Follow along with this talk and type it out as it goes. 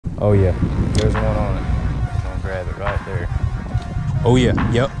Oh yeah, there's one on it. I'm gonna grab it right there. Oh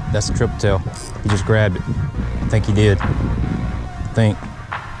yeah, yep, that's a triple tail. He just grabbed it. I think he did. I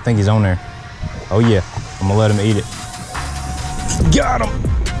think he's on there. Oh yeah, I'm gonna let him eat it. Got him!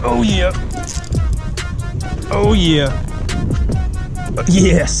 Oh yeah. Oh yeah.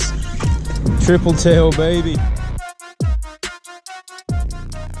 Yes! Triple tail, baby.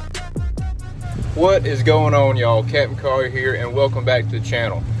 What is going on, y'all? Capt.Collier here, and welcome back to the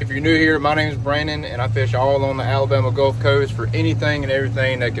channel. If you're new here, my name is Brandon, and I fish all along the Alabama Gulf Coast for anything and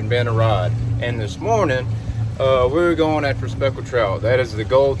everything that can bend a rod. And this morning, we're going after speckled trout. That is the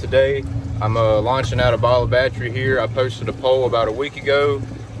goal today. I'm launching out a bottle of battery here. I posted a poll about a week ago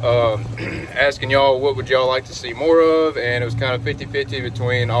asking y'all what would y'all like to see more of, and it was kind of 50-50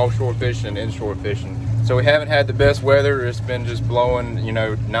 between offshore fishing and inshore fishing. So we haven't had the best weather. It's been just blowing, you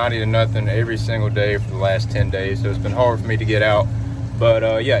know, 90 to nothing every single day for the last 10 days. So it's been hard for me to get out.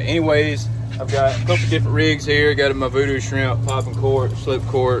 But yeah, anyways, I've got a couple different rigs here. Got my voodoo shrimp, popping court, slip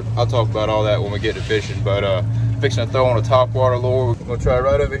court. I'll talk about all that when we get to fishing. But fixing to throw on a topwater lure. We're gonna try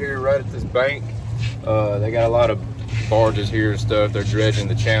right over here, right at this bank. They got a lot of barges here and stuff. They're dredging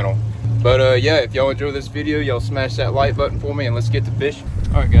the channel. But yeah, if y'all enjoy this video, y'all smash that like button for me and let's get to fishing.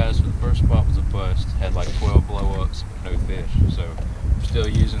 All right guys, so the first spot was a bust. Had like 12 blow-ups, no fish. So I'm still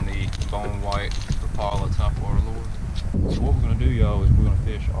using the bone white Rapala topwater lure. So what we're gonna do, y'all, is we're gonna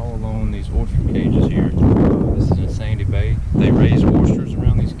fish all along these oyster cages here. This is in Sandy Bay. They raise oysters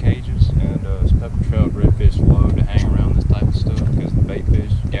around these cages, and speckled trout, redfish love to hang around this type of stuff because the bait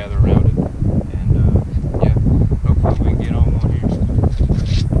fish gather around it. And yeah, hopefully we can get on one here.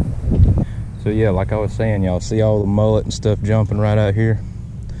 So yeah, like I was saying, y'all see all the mullet and stuff jumping right out here.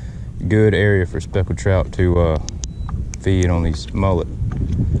 Good area for speckled trout to feed on these mullet.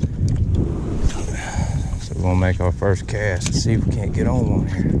 So we're gonna make our first cast and see if we can't get on one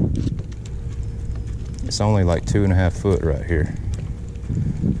here. It's only like 2.5 foot right here.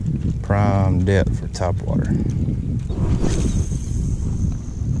 Prime depth for topwater.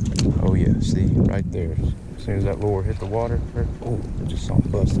 Oh yeah, see right there. As soon as that lure hit the water, oh, just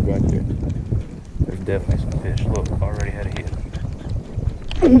something busted right there. There's definitely some fish. Look, already had a hit.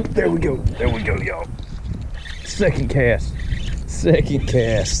 Ooh, there we go, y'all. Second cast.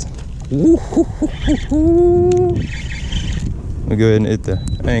 Ooh, I'll go ahead and hit the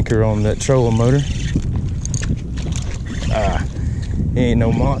anchor on that trolling motor. He ain't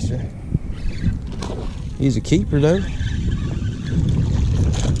no monster. He's a keeper though.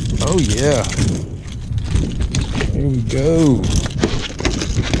 Oh yeah. There we go.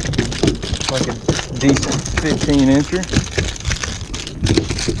 Like a decent 15-incher.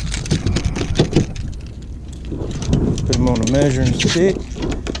 Put him on a measuring stick.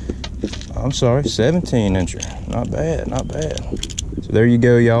 I'm sorry, 17-incher. Not bad, not bad. So there you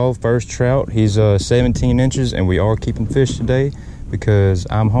go, y'all. First trout. He's 17 inches, and we are keeping fish today because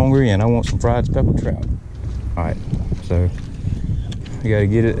I'm hungry and I want some fried speckled trout. All right, so we got to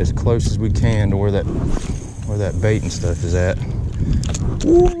get it as close as we can to where that bait and stuff is at.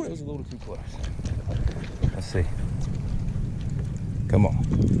 Ooh, it was a little too close. Let's see. Come on.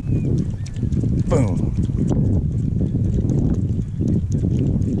 Boom.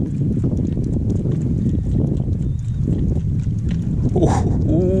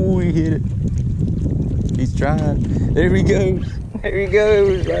 Ooh, he hit it. He's trying. There he goes. There he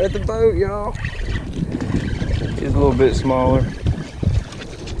goes. Right at the boat, y'all. He's a little bit smaller.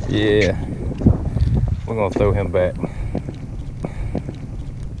 Yeah. We're gonna throw him back.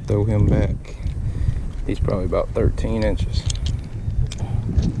 Throw him back. He's probably about 13 inches.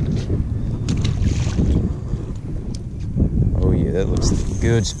 Oh yeah, that looks like a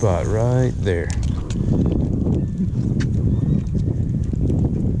good spot right there.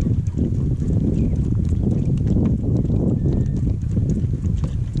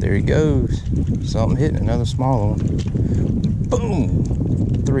 There he goes. Something hitting, another small one. Boom!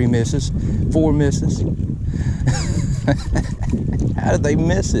 3 misses, 4 misses. How did they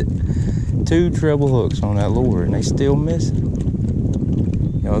miss it? 2 treble hooks on that lure and they still miss it.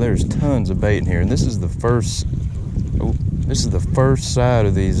 You know, there's tons of bait in here, and this is the first side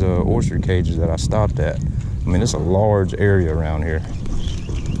of these oyster cages that I stopped at. I mean, it's a large area around here.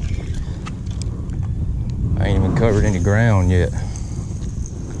 I ain't even covered any ground yet.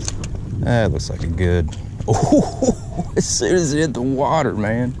 That looks like a good. Oh, as soon as it hit the water,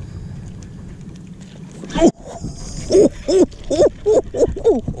 man.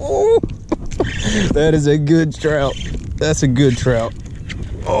 That is a good trout. That's a good trout.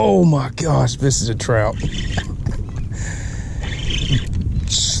 Oh my gosh, this is a trout.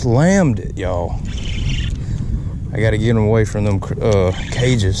 Slammed it, y'all. I gotta get them away from them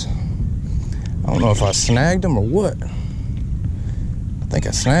cages. I don't know if I snagged them or what. I think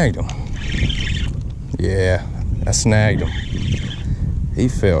I snagged him. Yeah, I snagged him. He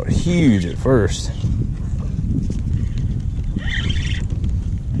felt huge at first.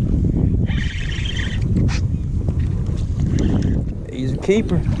 He's a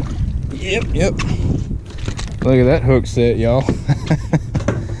keeper. Yep. Look at that hook set, y'all.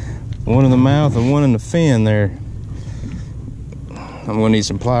 One in the mouth and one in the fin there. I'm gonna need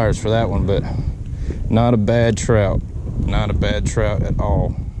some pliers for that one, but not a bad trout. Not a bad trout at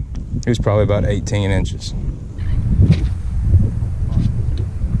all. He was probably about 18 inches.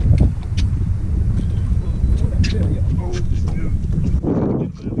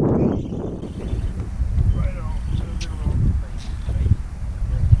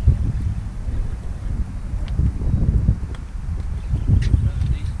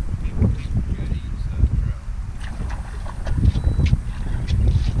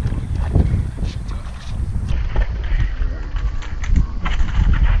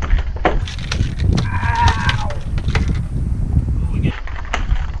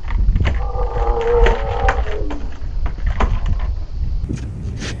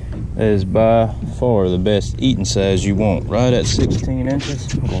 That is by far the best eating size you want, right at 16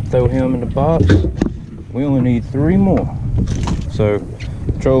 inches. I'm gonna throw him in the box. We only need 3 more. So,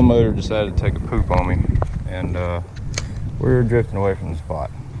 the trolling motor decided to take a poop on me, and we're drifting away from the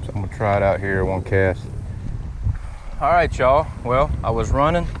spot. So I'm gonna try it out here, one cast. All right, y'all. Well, I was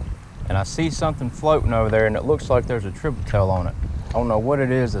running, and I see something floating over there, and it looks like there's a triple tail on it. I don't know what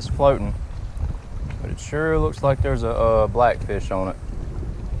it is that's floating, but it sure looks like there's a blackfish on it.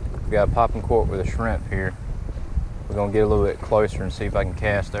 We got a popping cork with a shrimp here. We're gonna get a little bit closer and see if I can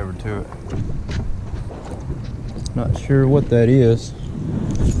cast over to it. Not sure what that is.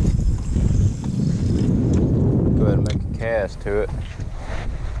 Go ahead and make a cast to it.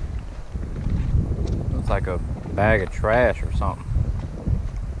 Looks like a bag of trash or something.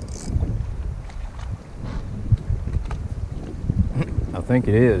 I think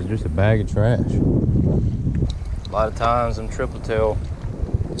it is just a bag of trash. A lot of times them triple tail,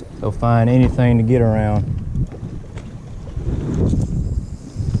 they'll find anything to get around.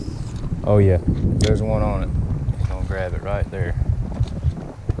 Oh yeah, there's one on it. He's gonna grab it right there.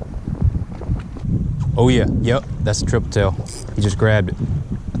 Oh yeah, yep, that's a triple tail. He just grabbed it.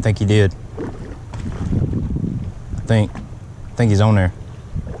 I think he did. I think he's on there.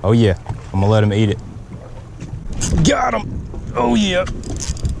 Oh yeah, I'm gonna let him eat it. Got him! Oh yeah.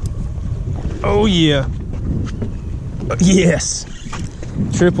 Oh yeah. Yes.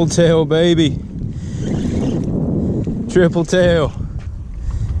 Triple tail, baby. Triple tail.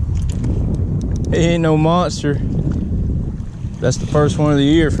 He ain't no monster. That's the first one of the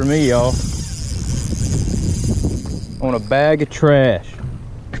year for me, y'all. On a bag of trash.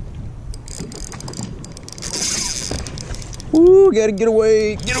 Woo, gotta get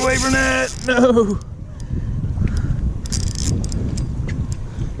away. Get away from that. No.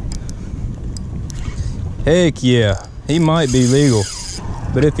 Heck yeah. He might be legal.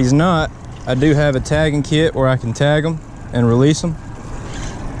 But if he's not, I do have a tagging kit where I can tag them and release them.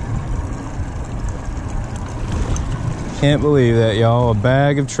 Can't believe that, y'all. A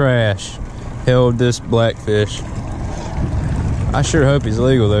bag of trash held this blackfish. I sure hope he's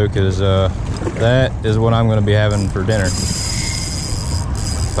legal though, because that is what I'm gonna be having for dinner.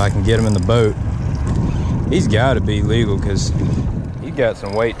 If I can get him in the boat. He's gotta be legal because he's got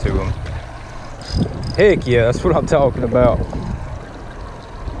some weight to him. Heck yeah, that's what I'm talking about.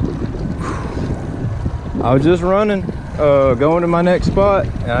 I was just running, going to my next spot,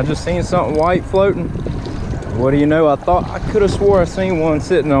 and I just seen something white floating. What do you know? I could have swore I seen one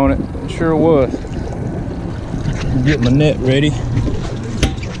sitting on it. It sure was. Get my net ready.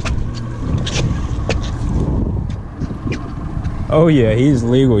 Oh yeah, he's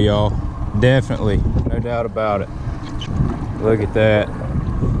legal, y'all. Definitely, no doubt about it. Look at that.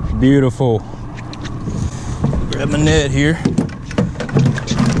 Beautiful. Grab my net here.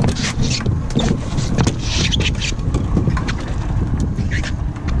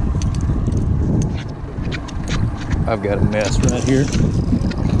 I've got a mess right here.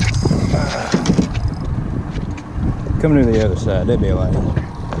 Coming to the other side, that'd be a lot easier.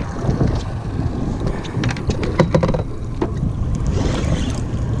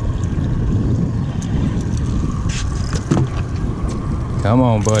 Come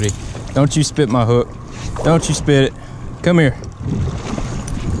on, buddy. Don't you spit my hook. Don't you spit it. Come here.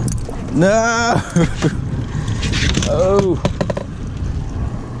 No! Oh!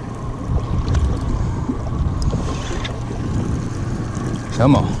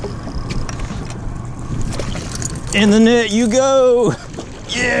 Come on. In the net you go.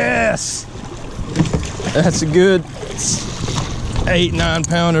 Yes. That's a good 8-9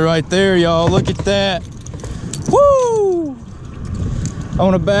 pounder right there, y'all. Look at that. Woo!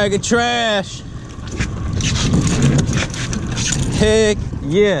 On a bag of trash. Heck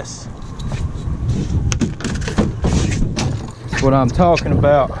yes. That's what I'm talking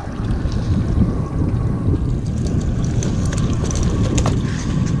about.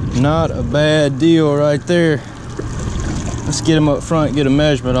 Not a bad deal right there. Let's get him up front, get a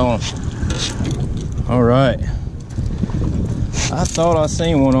measurement on him. All right. I thought I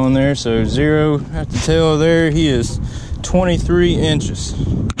seen one on there, so 0 at the tail there. He is 23 inches.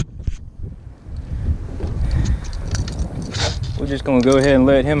 We're just gonna go ahead and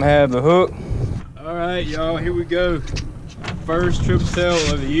let him have the hook. All right, y'all, here we go. First triple tail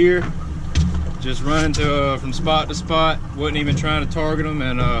of the year. Just running from spot to spot. Wasn't even trying to target him,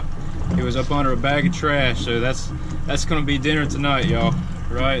 and it was up under a bag of trash. So that's gonna be dinner tonight, y'all.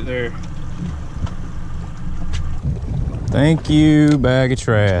 Right there. Thank you, bag of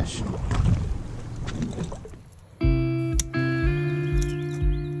trash.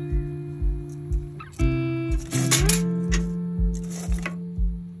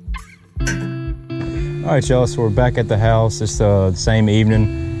 All right, y'all, so we're back at the house. It's the same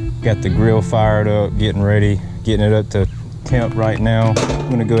evening. Got the grill fired up, getting ready, getting it up to temp right now. I'm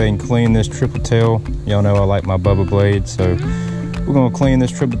gonna go ahead and clean this triple tail. Y'all know I like my Bubba blade, so we're gonna clean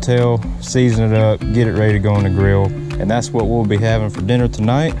this triple tail, season it up, get it ready to go on the grill. And that's what we'll be having for dinner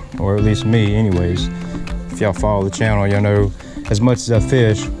tonight, or at least me anyways. If y'all follow the channel, y'all know as much as I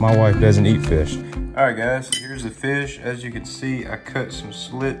fish, my wife doesn't eat fish. All right, guys, so here's the fish. As you can see, I cut some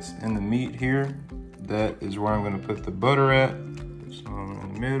slits in the meat here. That is where I'm gonna put the butter at. Some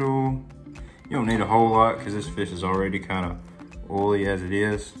in the middle. You don't need a whole lot because this fish is already kind of oily as it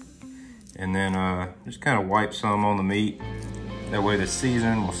is. And then just kind of wipe some on the meat. That way the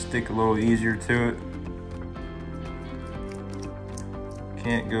seasoning will stick a little easier to it.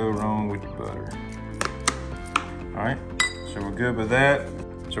 Can't go wrong with the butter. All right, so we're good with that.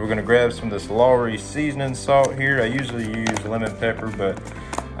 So we're gonna grab some of this Lowry seasoning salt here. I usually use lemon pepper, but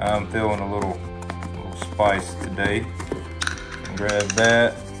I'm feeling a little spice today. Grab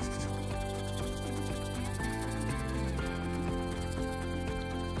that.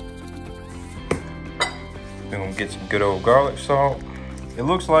 Then we'll get some good old garlic salt. It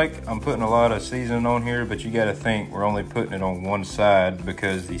looks like I'm putting a lot of seasoning on here, but you gotta think we're only putting it on one side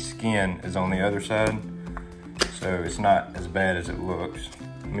because the skin is on the other side. So it's not as bad as it looks.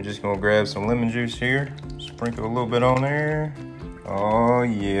 I'm just gonna grab some lemon juice here, sprinkle a little bit on there. Oh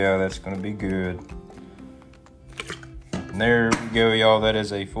yeah, that's gonna be good. And there we go, y'all. That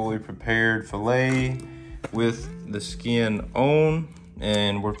is a fully prepared filet with the skin on,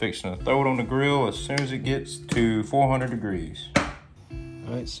 and we're fixing to throw it on the grill as soon as it gets to 400 degrees.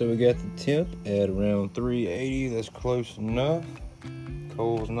 All right, so we got the temp at around 380. That's close enough.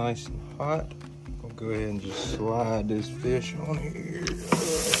 Coal's nice and hot. I'll go ahead and just slide this fish on here. Yeah.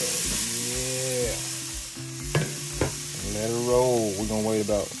 And let it roll. We're gonna wait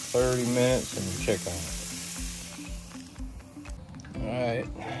about 30 minutes and check on it. All right,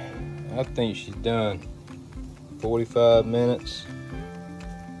 I think she's done. 45 minutes.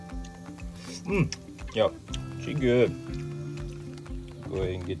 Yep, she good. Go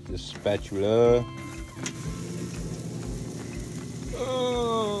ahead and get this spatula.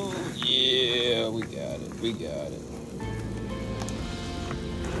 Oh, yeah, we got it, we got it.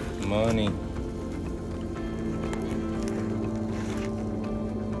 Money.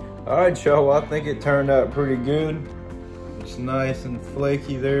 All right, y'all, well, I think it turned out pretty good. It's nice and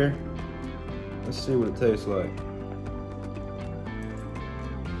flaky there. Let's see what it tastes like.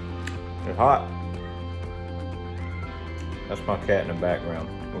 They're hot. That's my cat in the background.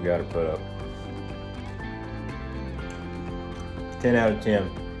 We got her put up. 10 out of 10.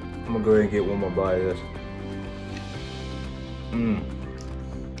 I'm gonna go ahead and get one more bite of this.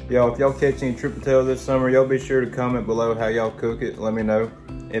 Y'all, if y'all catch any triple tail this summer, y'all be sure to comment below how y'all cook it. Let me know.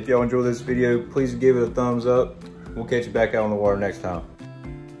 If y'all enjoy this video, please give it a thumbs up. We'll catch you back out on the water next time.